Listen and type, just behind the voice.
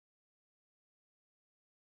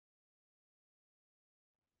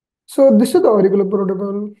So this is the auricular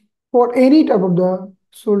protocol for any type of the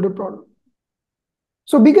shoulder problem.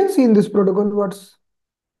 So we can see in this protocol what's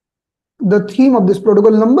the theme of this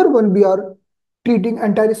protocol. Number one, we are treating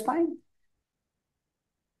entire spine.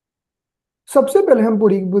 सबसे पहले हम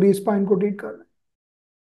पूरी पूरी spine को treat कर रहे हैं.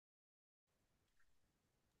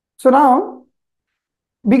 So now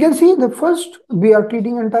we can see the first we are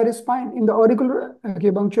treating entire spine in the auricular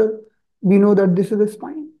acupuncture. We know that this is the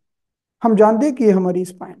spine. हम जानते हैं कि ये हमारी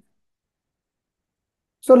spine.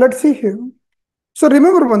 So let's see here. So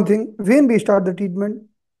remember one thing, when we start the treatment,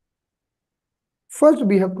 first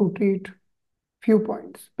we have to treat few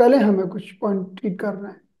points. पहले हमें कुछ point treat करना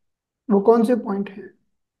है. वो कौन से point हैं?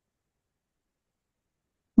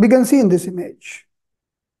 We can see in this image.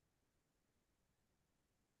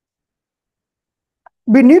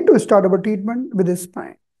 We need to start our treatment with the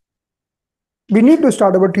spine. We need to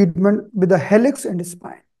start our treatment with the helix and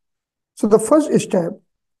spine. So the first step,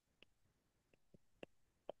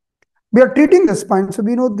 we are treating the spine. So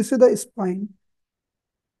we know this is the spine,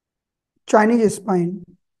 Chinese spine,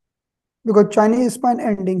 because Chinese spine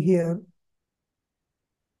ending here.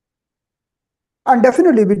 And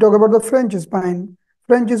definitely we talk about the French spine.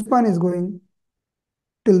 French spine is going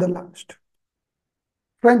till the last.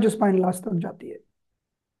 French spine last तक जाती है.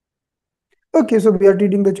 Okay, so we are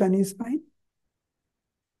treating the Chinese spine.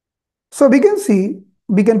 So we can see,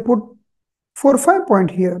 we can put 4-5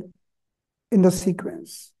 points here in the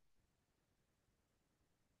sequence.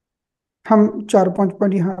 हम 4-5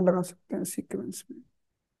 point यहाँ लगा सकते हैं sequence में.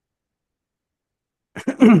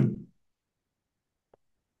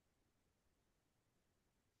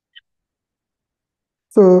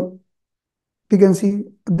 So we can see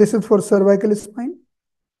this is for cervical spine.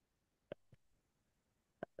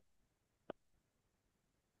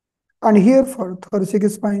 And here for thoracic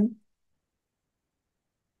spine.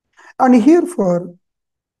 And here for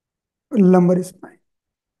lumbar spine.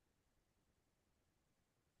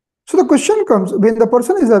 So the question comes, when the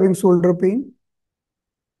person is having shoulder pain,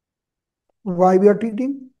 why we are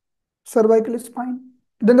treating cervical spine?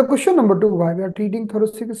 Then the question number 2, why we are treating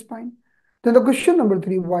thoracic spine? Then the question number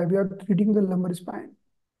 3, why we are treating the lumbar spine?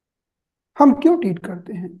 हम क्यों treat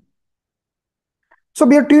करते हैं? So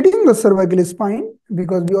we are treating the cervical spine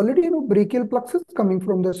because we already know brachial plexus coming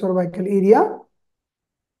from the cervical area,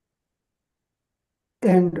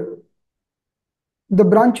 and the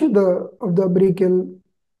branches of the brachial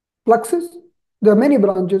plexus, there are many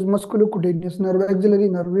branches: musculocutaneous nerve, axillary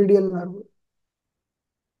nerve, radial nerve,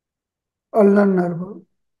 ulnar nerve,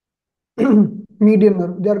 median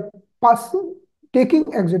nerve. They are passing,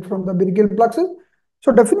 taking exit from the brachial plexus.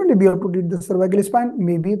 So definitely we have to treat the cervical spine.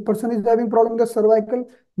 Maybe person is having problem with the cervical,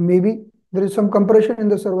 maybe there is some compression in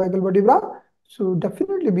the cervical vertebra. So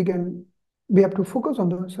definitely we have to focus on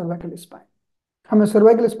the cervical spine. हमें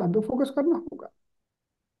cervical spine पे focus करना होगा.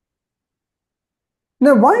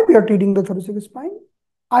 Now, why we are treating the thoracic spine?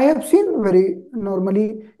 I have seen very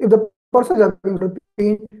normally, if the person is having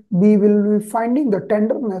pain, we will be finding the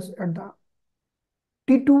tenderness at the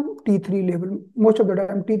T2, T3 level, most of the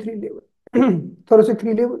time T3 level, thoracic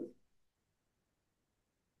 3 level.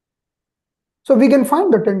 So we can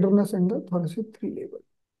find the tenderness in the thoracic 3 level.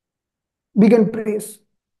 We can trace.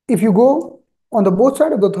 If you go on the both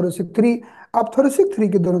side of the thoracic 3, आप thoracic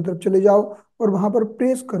 3 के दोनों तरफ चले जाओ और वहां पर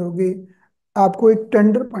press करोगे, आपको एक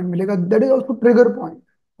टेंडर पॉइंट मिलेगा. That is also trigger point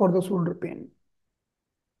for the shoulder pain.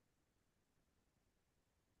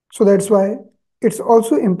 So that's why it's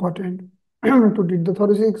also important to treat the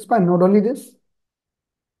thoracic spine. Not only this,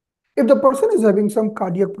 if the person is having some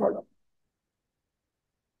cardiac problem,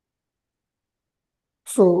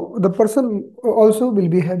 so the person also will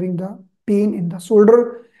be having the pain in the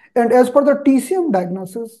shoulder. And as per the TCM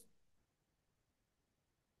diagnosis,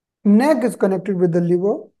 neck is connected with the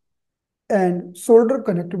liver and shoulder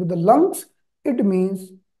connected with the lungs. It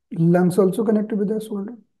means lungs also connected with the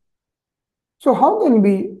shoulder. So how can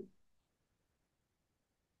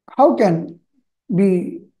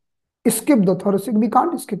we skip the thoracic? We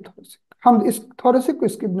can't skip thoracic. हम इस thoracic को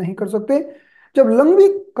skip नहीं कर सकते. जब lung भी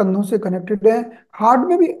कंधों से कनेक्टेड है, हार्ट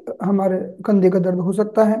में भी हमारे कंधे का दर्द हो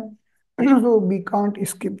सकता है. So we can't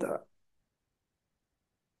skip the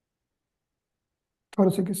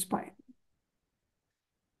thoracic spine.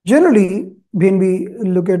 Generally, when we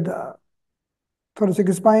look at the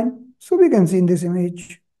thoracic spine, so we can see in this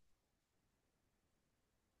image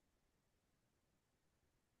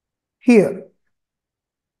here.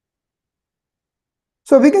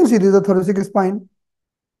 So we can see this is the thoracic spine.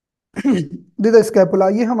 This is the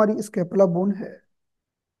scapula. ये हमारी scapula bone है.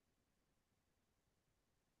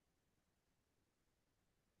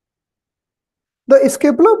 The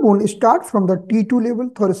scapula bone start from the T2 level,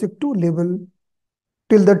 thoracic 2 level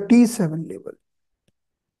till the T7 level.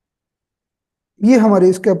 ये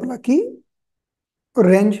हमारे scapula की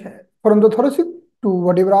range है. From the thoracic to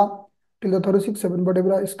vertebra till the thoracic 7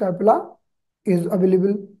 vertebra scapula is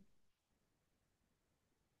available,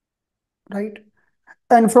 right?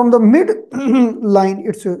 And from the mid line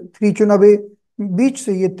it's 3 chun away. बीच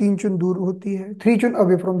से ये 3 चुन दूर होती है. 3 चुन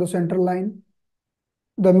away from the central line.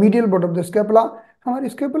 The medial border of the scapula, हमारे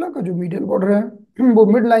scapula का जो मीडियल बॉर्डर है वो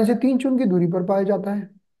मिड लाइन से 3 चुन की दूरी पर पाया जाता है.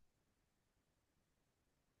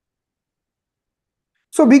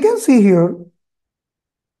 So we can see here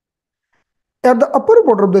at the upper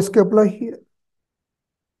border of the scapula here.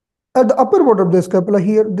 At the upper border of the scapula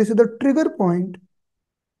here, this is the trigger point.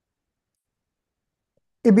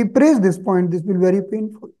 If we press this point, this will be very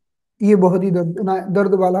painful. ये बहुत ही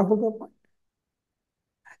दर्द वाला होगा point.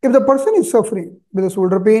 If the person is suffering with a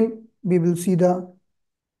shoulder pain, we will see the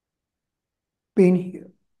pain here.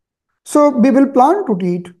 So we will plan to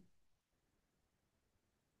treat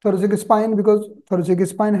thoracic spine because thoracic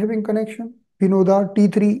spine having connection. We know the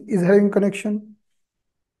T3 is having connection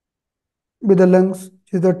with the lungs,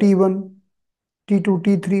 which is the T1, T2,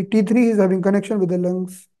 T3. T3 is having connection with the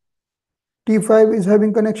lungs. T5 is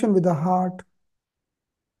having connection with the heart.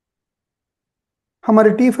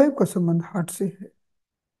 हमारे T5 का संबंध heart से है.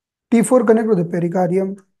 T4 connect with the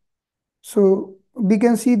pericardium. So we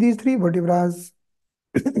can see these 3 vertebrae.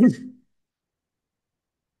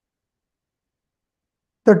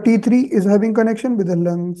 The T3 is having connection with the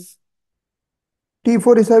lungs.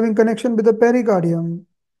 T4 is having connection with the pericardium.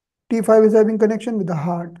 T5 is having connection with the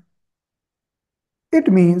heart. It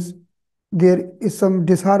means there is some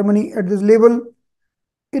disharmony at this level.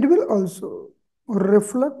 It will also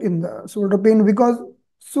reflect in the shoulder pain because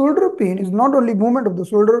shoulder pain is not only movement of the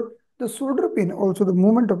shoulder pain also the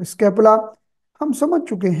movement of scapula. हम समझ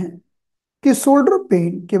चुके हैं कि shoulder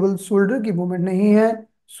pain केवल shoulder की movement नहीं है,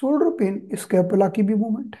 shoulder pain scapula की भी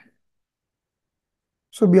मूवमेंट है.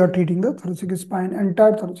 So we are treating the thoracic spine,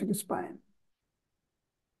 entire thoracic spine.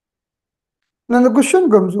 Now the question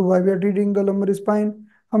comes, why we are treating the lumbar spine?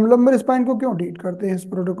 हम lumbar spine को क्यों ट्रीट करते हैं इस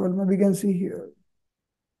प्रोटोकॉल में? We can see here.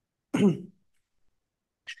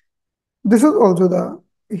 This is also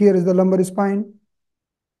here is the lumbar spine.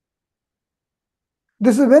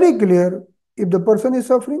 This is very clear. If the person is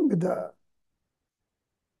suffering with the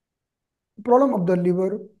problem of the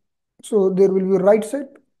liver, so there will be right side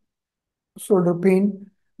shoulder pain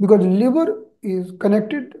because liver is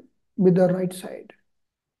connected with the right side.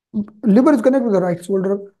 Liver is connected with the right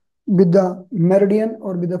shoulder with the meridian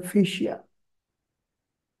or with the fascia.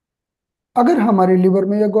 अगर हमारे liver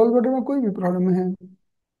में या gall bladder में कोई भी problem है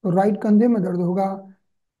तो right कंधे में दर्द होगा.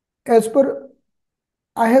 As per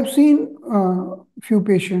I have seen few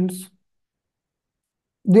patients,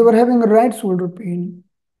 they were having a right shoulder pain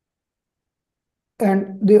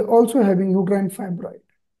and they also having uterine fibroid.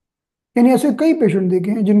 यानी ऐसे कई पेशेंट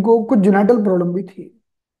देखे हैं जिनको कुछ जेनेटल प्रॉब्लम भी थी.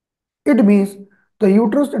 It means the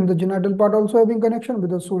uterus and the genital part also having connection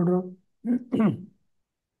with the shoulder.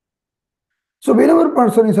 So whenever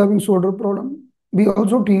person is having shoulder problem, we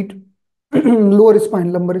also treat lower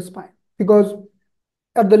spine, lumbar spine, because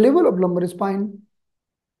at the level of lumbar spine,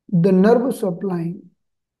 the nerve supplying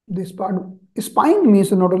this part. Spine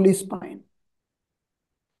means not only spine.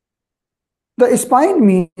 The spine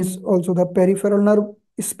means also the peripheral nerve.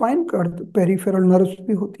 Spine का अर्थ peripheral nerves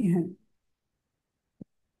भी होती हैं.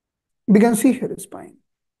 We can see here spine.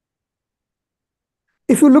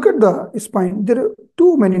 If you look at the spine, there are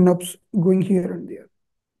too many nerves going here and there.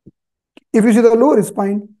 If you see the lower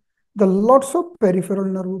spine, the lots of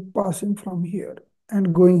peripheral nerve passing from here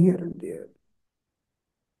and going here and there.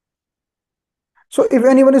 So if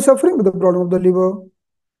anyone is suffering with the problem of the liver,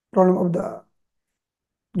 problem of the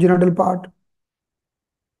genital part,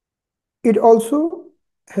 it also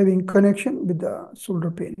having connection with the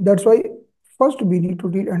shoulder pain. That's why first we need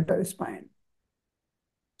to treat entire spine.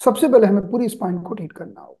 सबसे पहले हमें पूरी spine को treat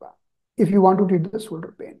करना होगा if you want to treat the shoulder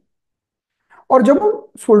pain. और जब हम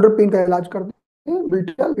शोल्डर पेन का इलाज करते हैं, we'll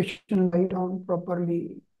tell patient lie down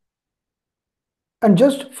properly and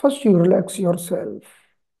just first you relax yourself,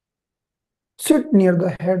 sit near the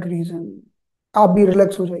head region. आप भी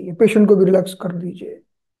रिलैक्स हो जाइए, पेशेंट को भी रिलैक्स कर दीजिए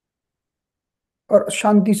और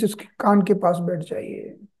शांति से उसके कान के पास बैठ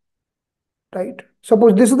जाइए. Right,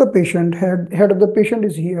 suppose this is the patient, head of the patient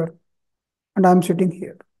is here and I am sitting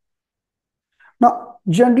here. Now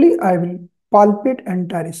gently I will palpate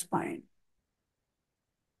entire spine,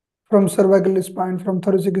 from cervical spine, from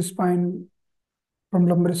thoracic spine, from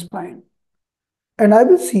lumbar spine, and I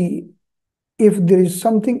will see if there is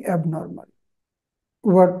something abnormal.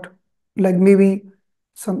 What, like maybe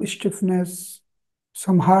some stiffness,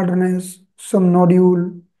 some hardness, some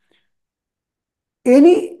nodule,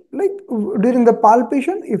 any like during the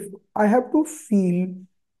palpation, if I have to feel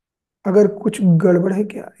अगर कुछ गड़बड़ है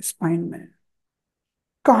क्या spine में,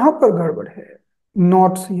 कहां पर गड़बड़ है,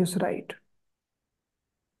 knots, yes right,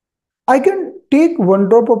 I can take one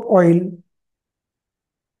drop of oil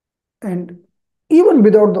and even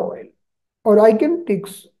without the oil, or I can take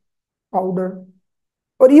powder,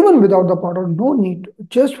 or even without the powder, no need,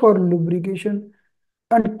 just for lubrication,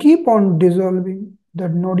 and keep on dissolving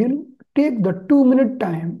that nodule. Take the 2 minute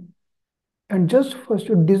time and just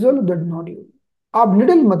first dissolve that nodule. आप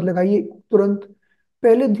needle मत लगाइए तुरंत,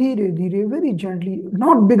 पहले धीरे धीरे very gently,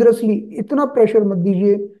 not बिगरसली, इतना pressure मत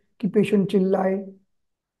दीजिए कि पेशेंट चिल्लाए.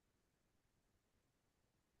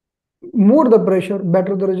 More the pressure,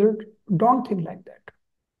 better the result. Don't think like that.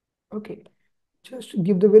 Okay. Just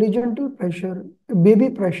give the very gentle pressure, baby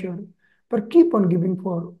pressure, but keep on giving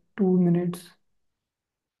for 2 minutes.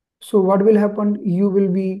 So what will happen? You will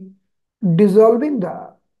be dissolving the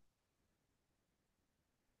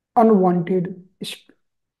unwanted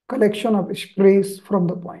collection of stress from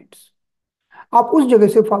the points. आप उस जगह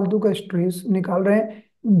से फालतू का stress निकाल रहे हैं.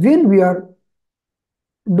 When we are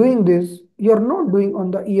doing this, you are not doing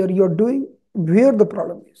on the ear, you are doing where the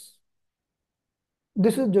problem is.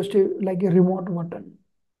 This is just like a remote button.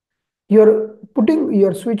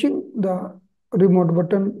 You're switching the remote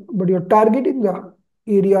button, but you're targeting the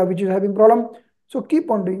area which is having problem. So keep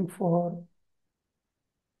on doing for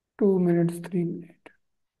 2 minutes, 3 minutes,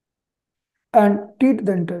 and treat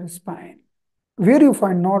the entire spine. Where you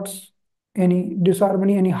find knots, any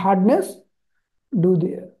disharmony, any hardness, do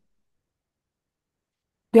there.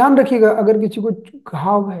 ध्यान रखिएगा, अगर किसी को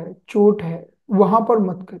घाव है, चोट है, वहां पर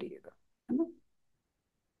मत करिएगा, है ना.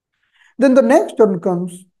 Then the next turn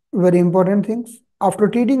comes very important things. After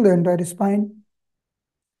treating the entire spine,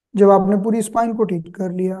 जब आपने पूरी स्पाइन को ट्रीट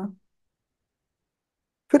कर लिया,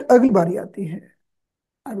 फिर अगली बारी आती है.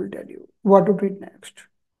 I will tell you what to treat next.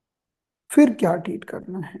 फिर क्या ट्रीट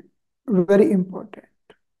करना है, very important.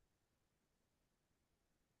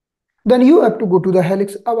 Then you have to go to the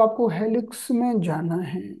helix. अब आपको हेलिक्स में जाना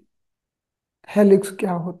है. हेलिक्स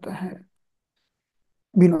क्या होता है?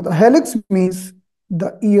 We know the helix means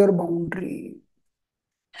the ear boundary.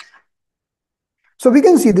 So we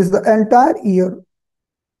can see this, the entire ear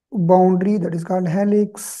boundary, that is called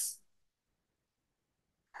helix.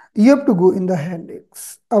 You have to go in the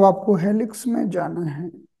helix. अब आपको helix में जाना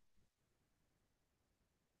है.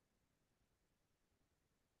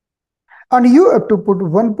 And you have to put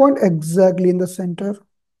one point exactly in the center.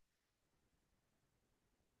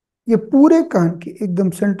 ये पूरे कान के एकदम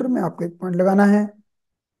centre में आपको एक पॉइंट लगाना है.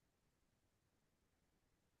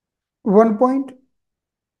 1 point,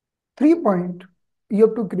 3 point. You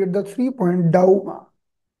have to create the 3 point dauma.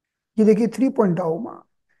 ये देखिए 3 point dauma.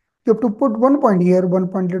 You have to put 1 point here, 1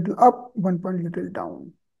 point little up, 1 point little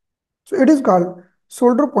down. So it is called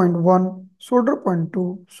shoulder point 1, shoulder point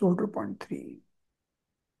 2, shoulder point 3.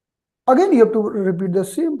 Again, you have to repeat the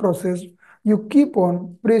same process. You keep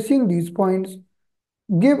on pressing these points.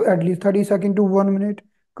 Give at least 30 seconds to 1 minute.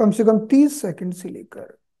 कम से कम 30 second से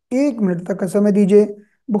लेकर 1 minute तक का समय दीजिए,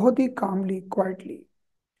 बहुत ही calmly, quietly.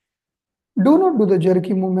 Do not do the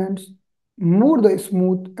jerky movements. More the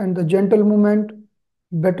smooth and the gentle movement,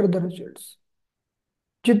 better the results.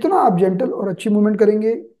 जितना आप जेंटल और अच्छी मूवमेंट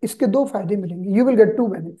करेंगे, इसके दो फायदे मिलेंगे. You will get to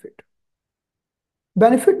benefit.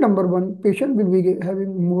 Benefit number one, patient will be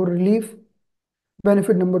having more relief.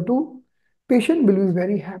 Benefit number two, patient will be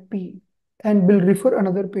very happy and will refer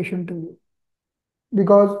another patient to you,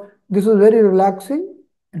 because this is very relaxing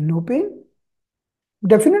and no pain.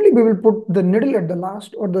 Definitely we will put the needle at the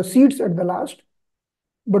last or the seeds at the last,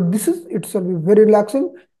 but this is itself very relaxing.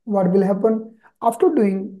 What will happen after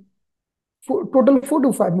doing total 4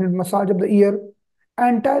 to 5 minute massage of the ear,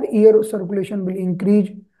 entire ear circulation will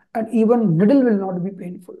increase and even needle will not be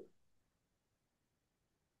painful.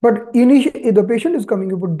 But initially, if the patient is coming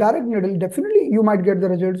with direct needle, definitely you might get the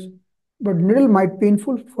results, but needle might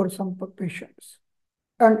painful for some patients.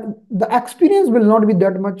 And the experience will not be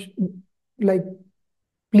that much like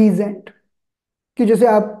pleasant. कि जैसे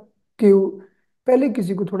आप कि पहले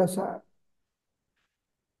किसी को थोड़ा सा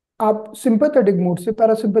आप sympathetic मोड से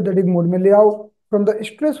parasympathetic मोड में ले आओ, from the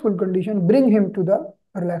stressful condition, bring him to the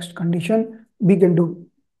relaxed condition. We can do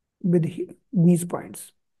with these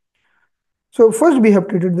points. So first we have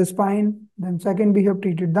treated the spine, then second we have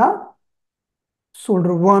treated the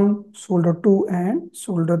shoulder 1, shoulder 2 and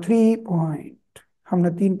shoulder 3 point.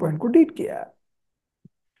 हमने 3 point को treat किया.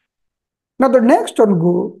 Now the next turn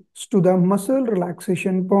goes to the muscle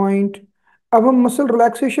relaxation point. अब हम muscle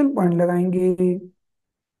relaxation point लगाएंगे.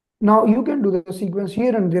 Now you can do the sequence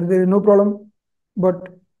here and there is no problem. But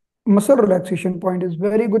muscle relaxation point is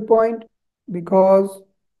very good point, because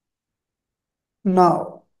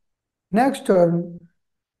now next turn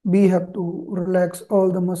we have to relax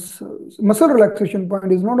all the muscles. Muscle relaxation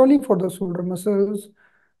point is not only for the shoulder muscles,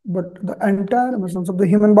 but the entire muscles of the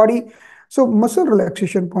human body. So muscle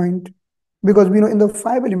relaxation point, because we know in the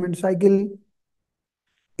 5 element cycle,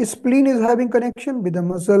 spleen is having connection with the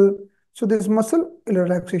muscle. So this muscle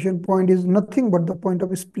relaxation point is nothing but the point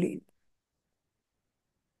of spleen.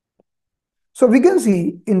 So we can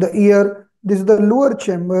see in the ear, this is the lower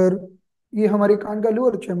chamber. ये हमारे कान का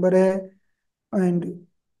lower chamber है, and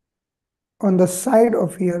on the side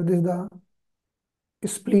of here, this is the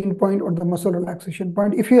spleen point or the muscle relaxation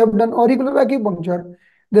point. If you have done auricular acupuncture,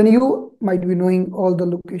 then you might be knowing all the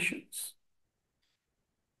locations.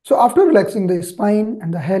 So after relaxing the spine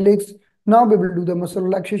and the helix, now we will do the muscle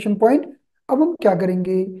relaxation point. अब हम क्या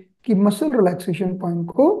करेंगे कि muscle relaxation point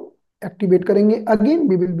को activate करेंगे. Again,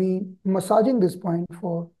 we will be massaging this point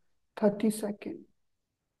for 30 seconds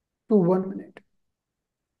to 1 minute.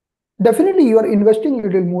 Definitely, you are investing a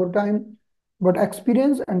little more time, but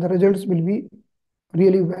experience and the results will be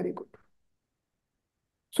really very good.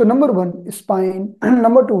 So number 1, spine.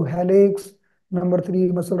 Number 2, helix. Number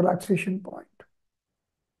 3, muscle relaxation point.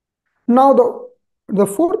 Now the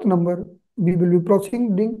fourth number we will be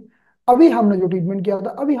proceeding. अभी हमने जो treatment किया था,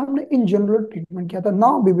 अभी हमने in general treatment किया था.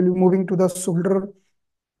 Now we will be moving to the shoulder.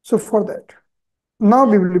 So for that, now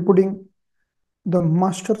we will be putting the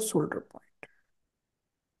master shoulder point.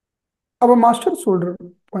 अब master shoulder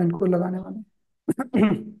point को लगाने वाले.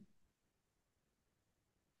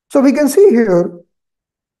 So we can see here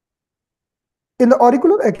in the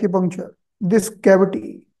auricular acupuncture, this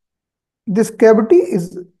cavity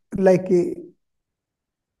is like a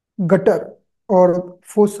gutter or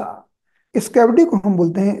fossa. इस cavity को हम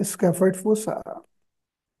बोलते हैं scaphoid fossa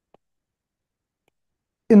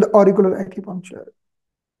in the auricular acupuncture.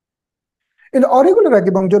 In the auricular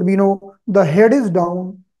acupuncture, we know the head is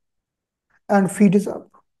down and feet is up.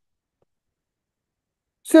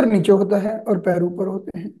 सिर नीचे होता है और पैर ऊपर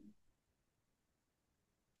होते हैं.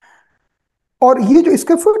 और ये जो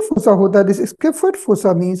scaphoid fossa होता है, this scaphoid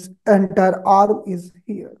fossa means entire arm is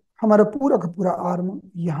here. हमारा पूरा का पूरा आर्म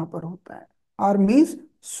यहाँ पर होता है. Arm means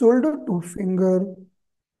shoulder to finger.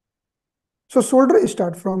 So shoulder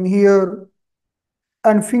start from here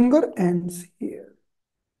and finger ends here.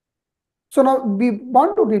 So now we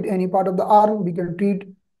want to treat any part of the arm, we can treat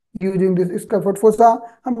using this scaphoid fossa.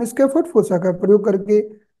 हम scaphoid fossa का प्रयोग करके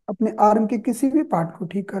अपने arm के किसी भी part को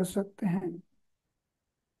ठीक कर सकते हैं.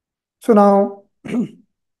 So now,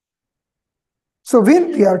 so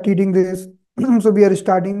when we are treating this, so we are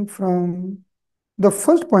starting from the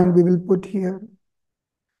first point we will put here.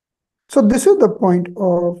 So this is the point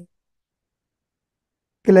of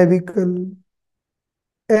clavicle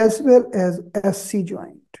as well as SC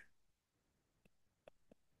joint.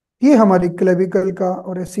 ये हमारी clavicle का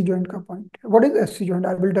और SC joint का point. What is SC joint?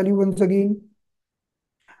 I will tell you once again.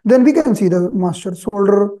 Then we can see the master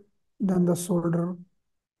shoulder, then the shoulder.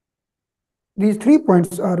 These 3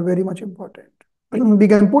 points are very much important. We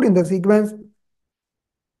can put in the sequence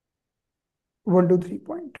 1 to 3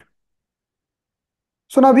 point.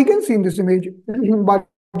 So now we can see in this image what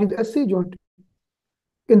is SC joint.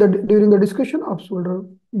 During the discussion of shoulder,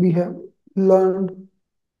 we have learned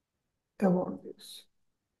about this.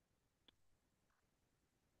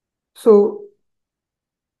 So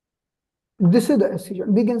this is the SC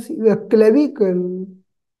joint. We can see the clavicle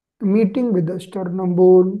meeting with the sternum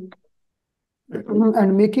bone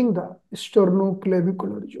and making the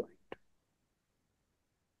sternoclavicular joint.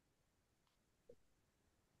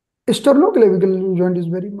 Sternoclavicular joint is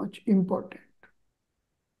very much important.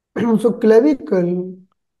 So clavicle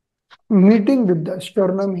meeting with the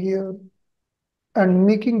sternum here and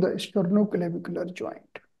making the sternoclavicular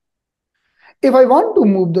joint. If I want to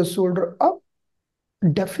move the shoulder up,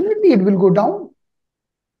 definitely it will go down.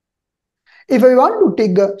 If I want to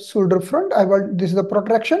take the shoulder front, this is the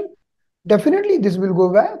protraction, definitely this will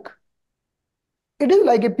go back. It is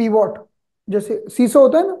like a pivot. जैसे सीसा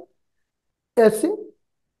होता है ना, ऐसे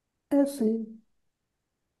ऐसे.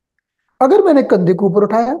 अगर मैंने कंधे को ऊपर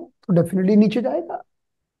उठाया तो डेफिनेटली नीचे जाएगा,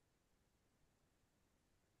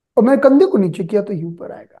 और मैंने कंधे को नीचे किया तो ये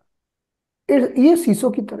ऊपर आएगा. ये सीसो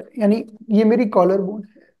की तरह, यानी ये मेरी कॉलर बोन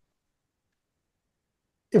है.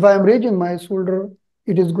 If I am raising my shoulder,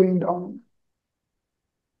 it is going down.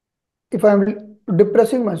 If I am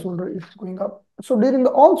depressing my shoulder, it is going up. So during the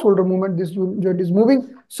all shoulder movement, this joint is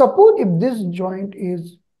moving. Suppose if this joint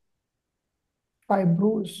is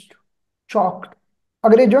fibrosed, chalked,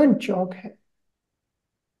 अगर ये joint chalk है,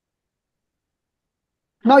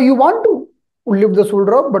 Now you want to lift the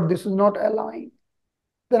shoulder up, but this is not allowing.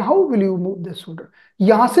 Then how will you move the shoulder?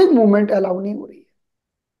 यहां से movement allow नहीं हो रही है,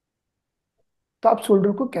 तो आप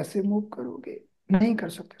शोल्डर को कैसे मूव करोगे? नहीं कर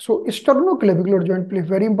सकते. सो sternoclavicular joint play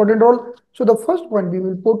very important role. So the first point we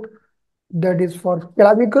will put, that is for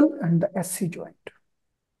clavicle and the SC joint.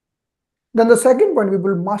 Then the second point we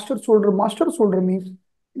will master shoulder. Master shoulder means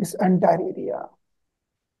this entire area.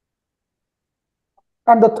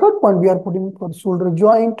 And the third point we are putting for shoulder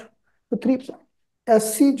joint, the three points,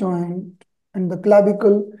 SC joint and the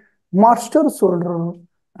clavicle, master shoulder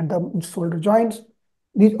and the shoulder joints.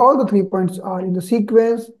 These all the 3 points are in the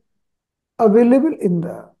sequence available in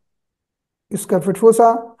the scaffold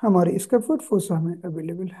fossa. हमारे scaffold fossa में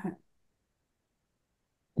available है.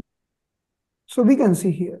 So we can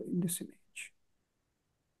see here in this image.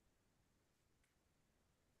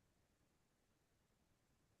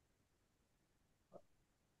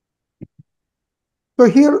 So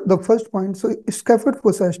here the first point, so scaphoid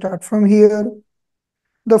fossa start from here.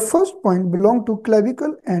 The first point belong to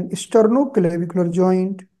clavicle and sternoclavicular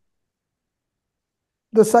joint.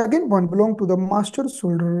 The second point belong to the master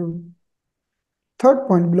shoulder. Third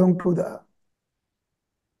point belong to the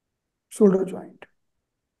shoulder joint.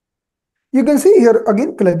 You can see here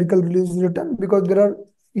again clavicle is written because there are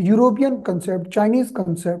European concept, Chinese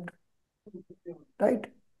concept, right?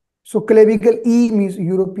 So clavicle E means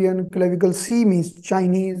European, clavicle C means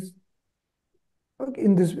Chinese. Okay,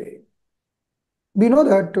 in this way. We know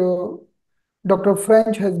that Dr.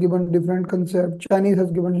 French has given different concept, Chinese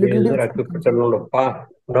has given little Laser different concept. acupuncture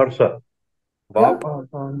nurse. Yeah,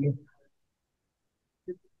 Wow.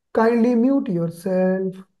 kindly mute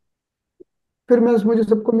yourself. फिर मुझे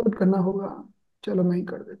सबको mute करना होगा. चलो मैं ही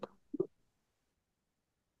कर देता हूँ.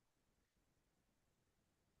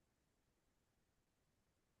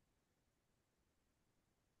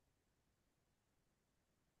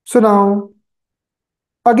 So now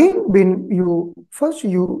again, when you first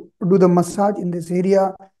you do the massage in this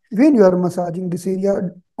area, when you are massaging this area,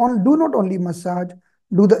 do not only massage,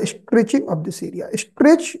 do the stretching of this area.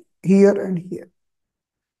 Stretch here and here.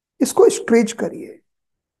 इसको stretch करिए.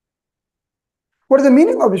 What is the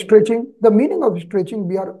meaning of stretching? The meaning of stretching,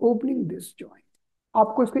 we are opening this joint.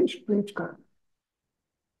 आपको इसको stretch करना.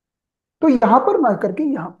 तो यहां पर ना करके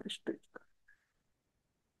यहां पर stretch कर.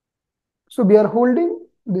 So we are holding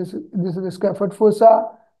this. This is the scaphoid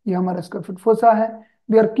fossa. ये हमारा scaphoid fossa है.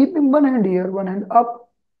 We are keeping one hand here, one hand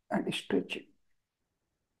up, and stretching.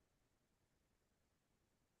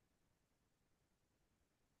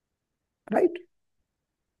 Right?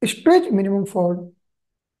 Stretch minimum for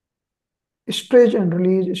stretch and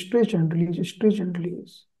release, stretch and release, stretch and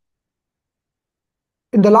release.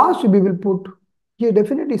 In the last, we will put here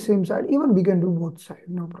definitely same side. Even we can do both sides,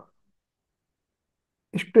 no problem.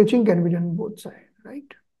 Stretching can be done both sides, right?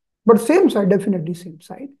 But same side, definitely same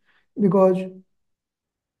side, because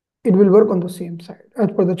it will work on the same side as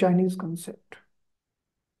per the Chinese concept.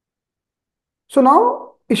 So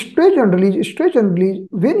now stretch and release, stretch and release.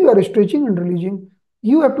 When you are stretching and releasing,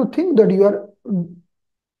 you have to think that you are,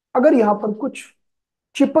 अगर यहाँ पर कुछ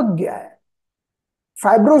चिपक गया है,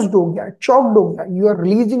 फाइब्रोस्ड हो गया, choked हो गया, you are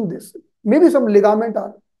releasing this. Maybe some ligament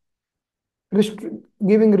are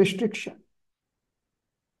giving restriction.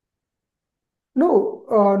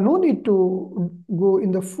 No, no need to go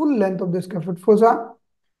in the full length of the scaphoid fossa.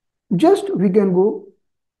 Just we can go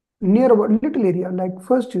near a little area, like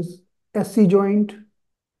first is SC joint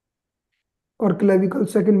or clavicle,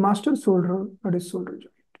 second master shoulder, that is shoulder joint.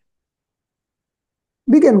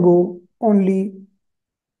 We can go only,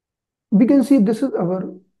 we can see this is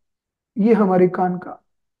our, ये हमारे कान का,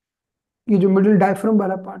 ये जो middle diaphragm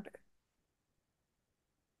वाला part है.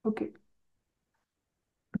 Okay,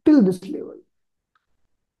 till this level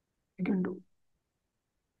we can do.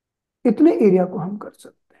 इतने area को हम कर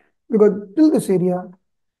सकते हैं, because till this area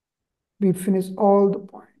we finish all the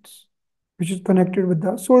points which is connected with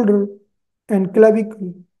the shoulder and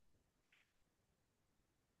clavicle.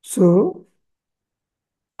 So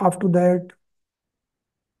after that,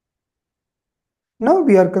 now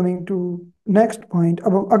we are coming to next point.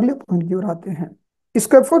 अब हम अगले point की ओर आते हैं.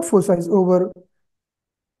 Scaphoid fossa is over.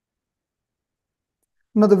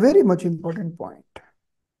 Now the very much important point.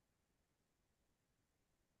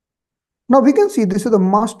 Now we can see this is the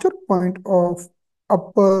master point of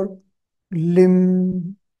upper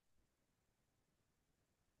limb.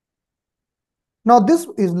 Now this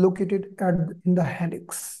is located in the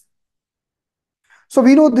helix. So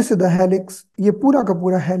we know this is the helix. ये पूरा का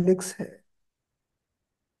पूरा helix है.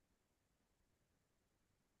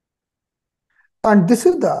 And this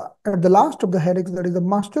is the, at the last of the helix, that is the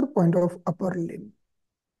master point of upper limb.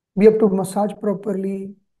 We have to massage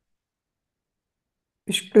properly,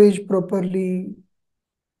 stretch properly,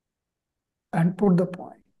 and put the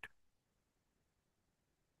point.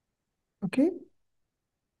 Okay.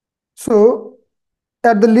 So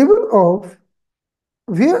at the level of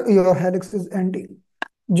where your helix is ending,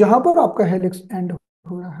 जहां पर आपका helix end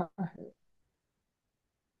हो रहा है,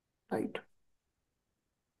 right?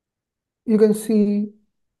 You can see,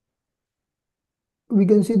 we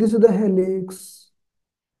can see this is the helix.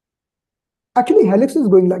 Actually, helix is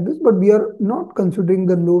going like this, but we are not considering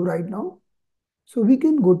the lobe right now. So we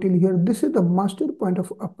can go till here. This is the master point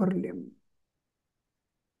of upper limb.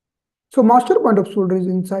 So master point of shoulder is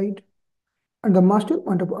inside, and the master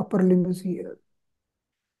point of upper limb is here.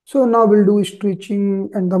 So now we'll do stretching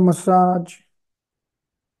and the massage.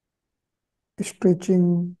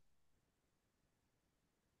 Stretching,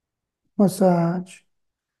 massage.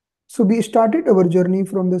 So we started our journey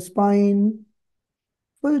from the spine.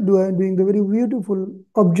 First, doing the very beautiful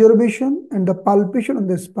observation and the palpation on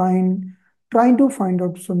the spine, trying to find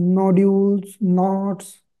out some nodules,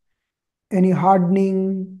 knots, any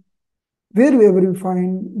hardening, wherever we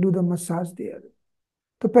find, do the massage there.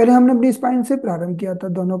 तो पहले हमने अपनी spine से प्रारंभ किया था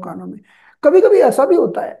दोनों कानों में। कभी कभी ऐसा भी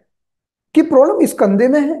होता है कि प्रॉब्लम इस कंधे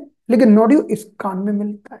में है लेकिन नोड्यूल इस कान में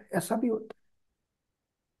मिलता है, ऐसा भी होता है।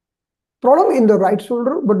 Problem in the right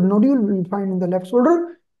shoulder, but nodule will find in the left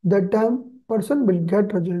shoulder. That time, person will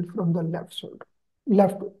get result from the left shoulder,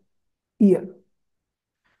 left ear.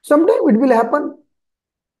 Sometimes it will happen.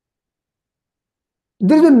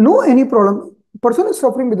 There is no any problem. Person is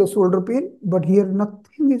suffering with the shoulder pain, but here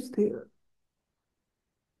nothing is there.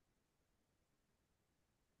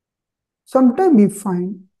 Sometimes we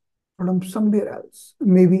find problem somewhere else,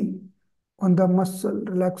 maybe on the muscle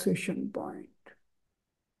relaxation point.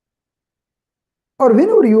 Or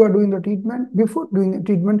whenever you are doing the treatment, before doing the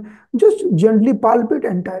treatment, just gently palpate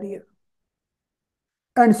entire ear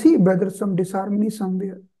and see whether some disharmony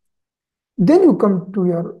somewhere. Then you come to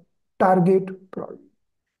your target problem.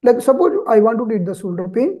 Like suppose I want to treat the shoulder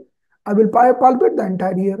pain, I will palpate the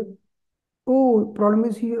entire ear. Oh, problem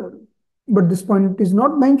is here, but this point is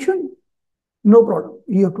not mentioned. No problem.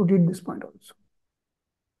 You have to treat this point also.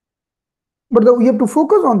 But we have to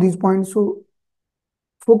focus on these points. So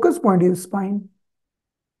focus point is spine.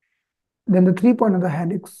 Then the 3 point of the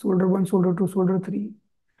helix, shoulder 1, shoulder 2, shoulder 3.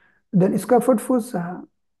 Then scaphoid fossa,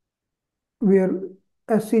 where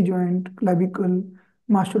SC joint, clavicle,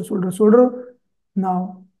 master shoulder.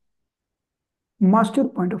 Now master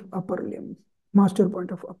point of upper limb, master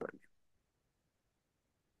point of upper limb.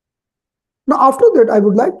 Now, after that, I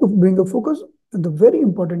would like to bring a focus on the very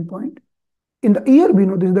important point. In the ear, we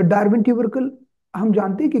know this is the Darwin tubercle. हम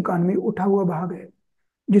जानते हैं कि कान में उठा हुआ भाग है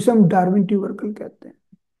जिसे हम डार्विन ट्यूबरकल कहते हैं.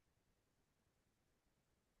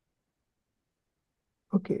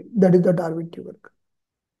 Okay, that is the Darwin tubercle.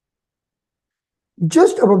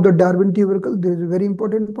 Just above the Darwin tubercle, there is a very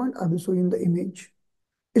important point. I will show you in the image.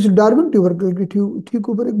 इस डार्विन ट्यूबरकल के ठीक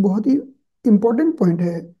ऊपर एक बहुत ही इंपॉर्टेंट पॉइंट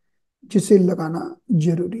है जिसे लगाना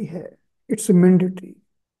जरूरी है. It's mandatory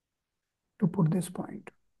to put this point.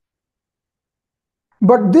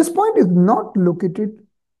 But this point is not located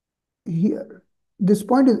here. This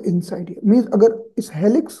point is inside here. Means अगर इस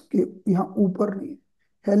हेलिक्स के यहाँ ऊपर नहीं है,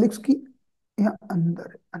 हेलिक्स की यहाँ अंदर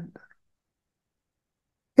है, अंदर.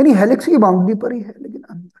 यानी हेलिक्स की बाउंड्री पर ही है लेकिन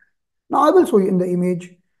अंदर है. Now I will show you in the image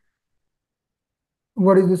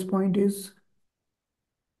what is this point is.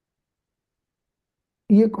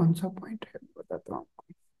 ये कौन सा पॉइंट है बताता हूँ.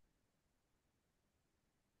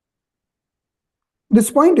 This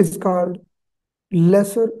point is called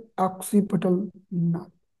lesser occipital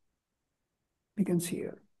nerve. You can see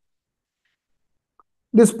here.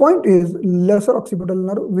 This point is lesser occipital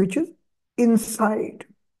nerve, which is inside.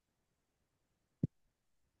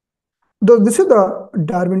 Though this is the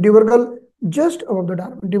Darwin tubercle, just above the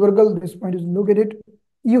Darwin tubercle, this point is located.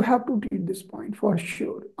 You have to treat this point for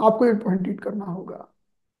sure. आपको ये point treat करना होगा.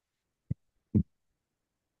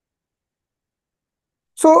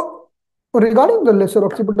 So regarding the lesser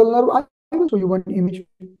occipital nerve, I will show you one image.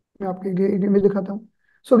 मैं आपको एक image दिखाता हूँ.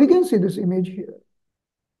 So we can see this image here.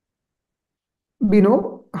 We know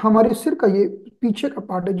हमारे सिर का ये पीछे का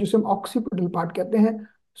पार्ट है जिसे हम occipital part कहते हैं.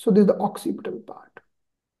 So this is the occipital part.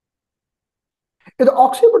 In the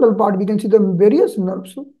occipital part, we can see the various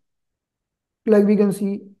nerves. Like we can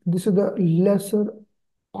see, this is the lesser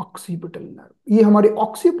occipital nerve. ये हमारे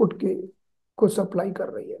occiput के को supply कर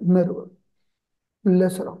रही है nerve,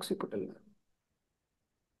 lesser occipital nerve.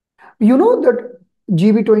 You know that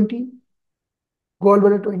GB20,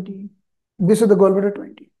 gallbladder 20. This is the gallbladder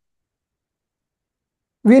 20.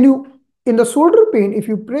 When you in the shoulder pain, if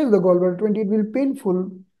you press the gallbladder 20, it will be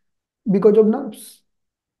painful. because of nerves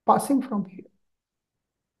passing from here.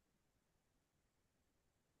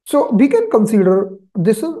 So we can consider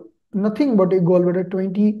this is nothing but a gallbladder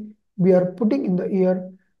 20 we are putting in the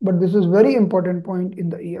ear, but this is very important point in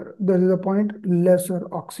the ear. There is a point lesser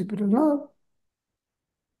occipital nerve.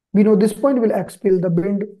 We know this point will expel the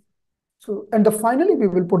bend. So, and finally we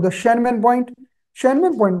will put the Shanman point.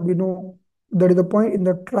 Shanman point we know that is the point in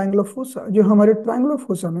the triangular fossa, जो हमारे triangular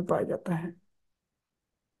fossa में पाया जाता है.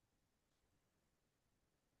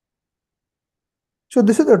 So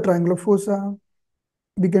this is the triangular fossa.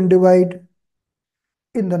 We can divide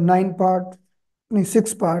in the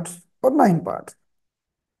 6 parts or 9 parts,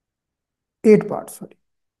 8 parts, sorry.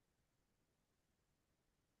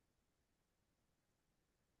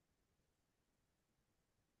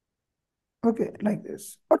 Okay, like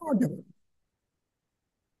this, or whatever.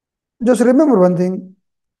 Just remember one thing.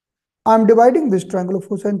 I'm dividing this triangular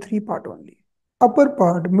fossa in 3 parts only. Upper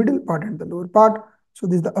part, middle part, and the lower part. So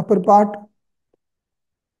this is the upper part.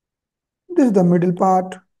 This is the middle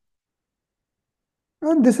part.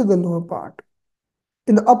 And this is the lower part.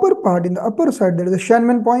 In the upper part, in the upper side, there is a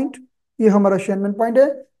Shanman point. ये हमारा Shanman point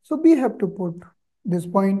है. So we have to put this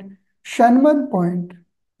point. Shanman point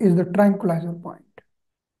is the tranquilizer point.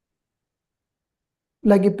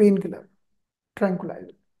 Like a painkiller,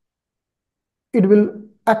 tranquilizer. It will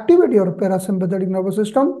activate your parasympathetic nervous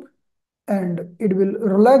system and it will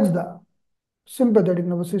relax the sympathetic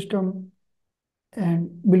nervous system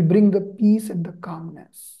and will bring the peace and the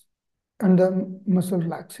calmness and the muscle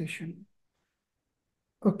relaxation.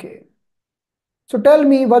 Okay. So tell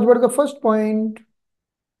me what were the first point?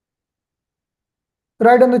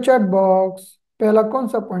 Write on the chat box. पहला कौन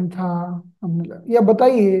सा point था हमने या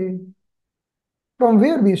बताइए from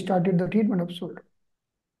where we started the treatment of shoulder.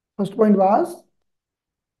 First point was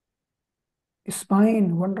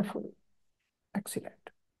spine. Wonderful.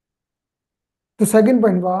 Excellent. The second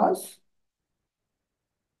point was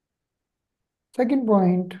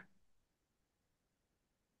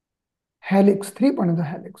helix. 3 point is the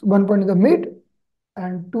helix. 1 point is the mid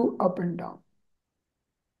and 2 up and down.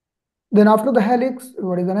 Then after the helix,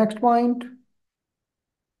 what is the next point?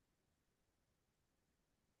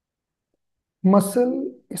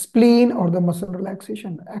 Muscle spleen or the muscle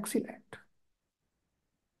relaxation. Excellent.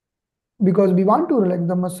 Because we want to relax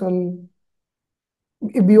the muscle.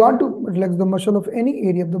 If we want to relax the muscle of any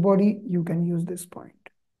area of the body, you can use this point.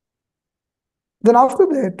 Then after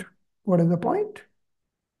that, what is the point?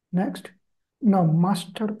 Next. Now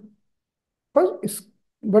master. First is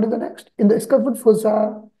what is the next? In the scaphoid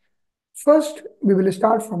fossa, first we will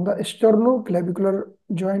start from the sternoclavicular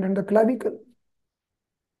joint and the clavicle.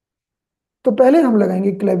 तो पहले हम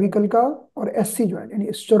लगाएंगे clavicle का और SC joint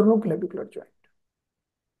यानी sternoclavicular joint.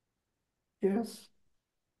 Yes.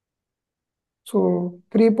 So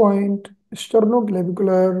 3 point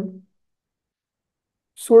sternoclavicular,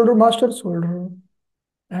 shoulder, master shoulder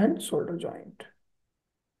and shoulder joint.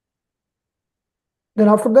 Then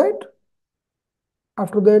after that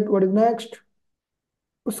what is next?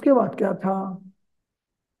 उसके बाद क्या था?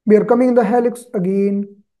 We are coming in the helix again.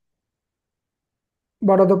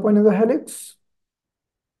 What are the point in the helix?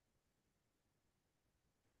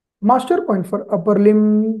 Master point for upper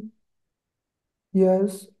limb.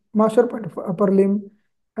 Yes, master point for upper limb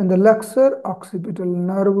and the flexor occipital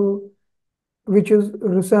nerve, which is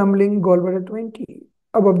resembling gallbladder 20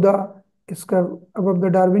 above the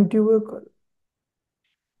Darwin tubercle.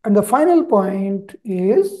 And the final point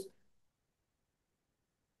is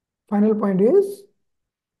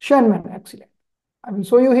Shanman. Excellent. I will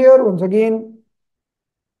show you here once again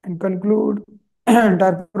and conclude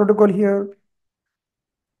entire protocol here.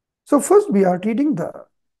 So first we are treating the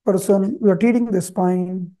person, we are treating the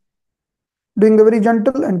spine, doing a very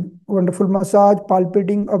gentle and wonderful massage,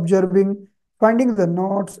 palpating, observing, finding the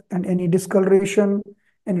knots and any discoloration,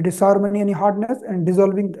 any disharmony, any hardness, and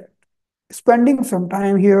dissolving that. Spending some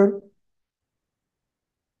time here.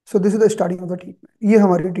 So this is the starting of the treatment. ये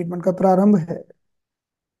हमारी treatment का प्रारंभ है.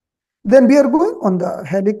 Then we are going on the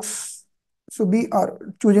helix. So we are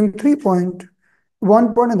choosing 3 point,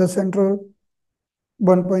 1 point in the center,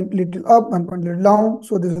 1 point little up, 1 point little down.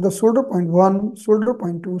 So this is the shoulder point 1, shoulder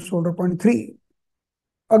point 2, shoulder point 3.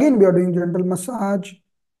 Again, we are doing gentle massage.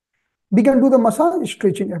 We can do the massage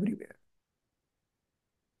stretching everywhere.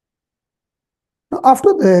 Now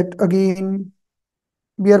after that, again,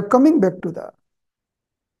 we are coming back to the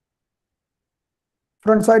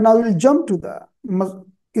front side. Now we'll jump to the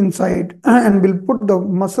inside and we'll put the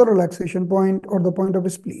muscle relaxation point or the point of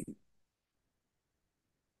spleen.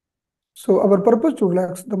 So our purpose to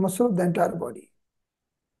relax the muscle of the entire body.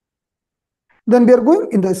 Then we are going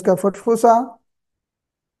in the scaphoid fossa.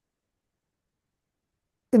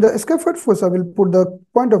 In the scaphoid fossa, we'll put the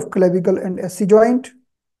point of clavicle and SC joint.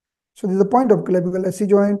 So this is the point of clavicle SC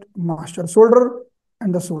joint, master shoulder,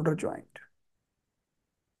 and the shoulder joint.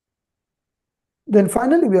 Then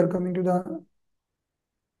finally, we are coming to the,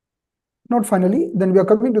 not finally, then we are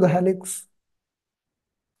coming to the helix.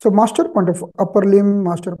 So master point of upper limb,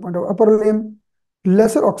 master point of upper limb,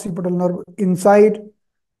 lesser occipital nerve inside,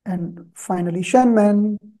 and finally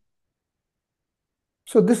Shanman.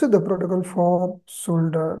 So this is the protocol for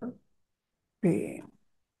shoulder pain.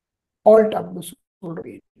 All tap the shoulder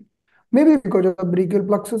pain. Maybe because of the brachial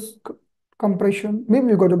plexus compression, maybe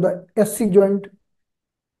because of the SC joint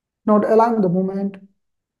not allowing the movement,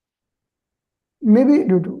 maybe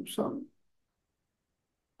due to some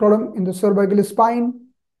problem in the cervical spine,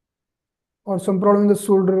 or some problem in the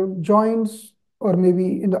shoulder joints, or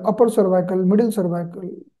maybe in the upper cervical, middle cervical,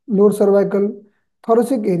 lower cervical,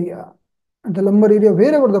 thoracic area, and the lumbar area,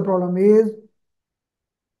 wherever the problem is,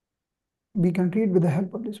 we can treat with the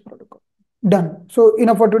help of this protocol. Done. So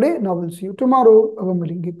enough for today. Now we'll see you tomorrow.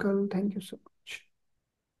 Thank you so much.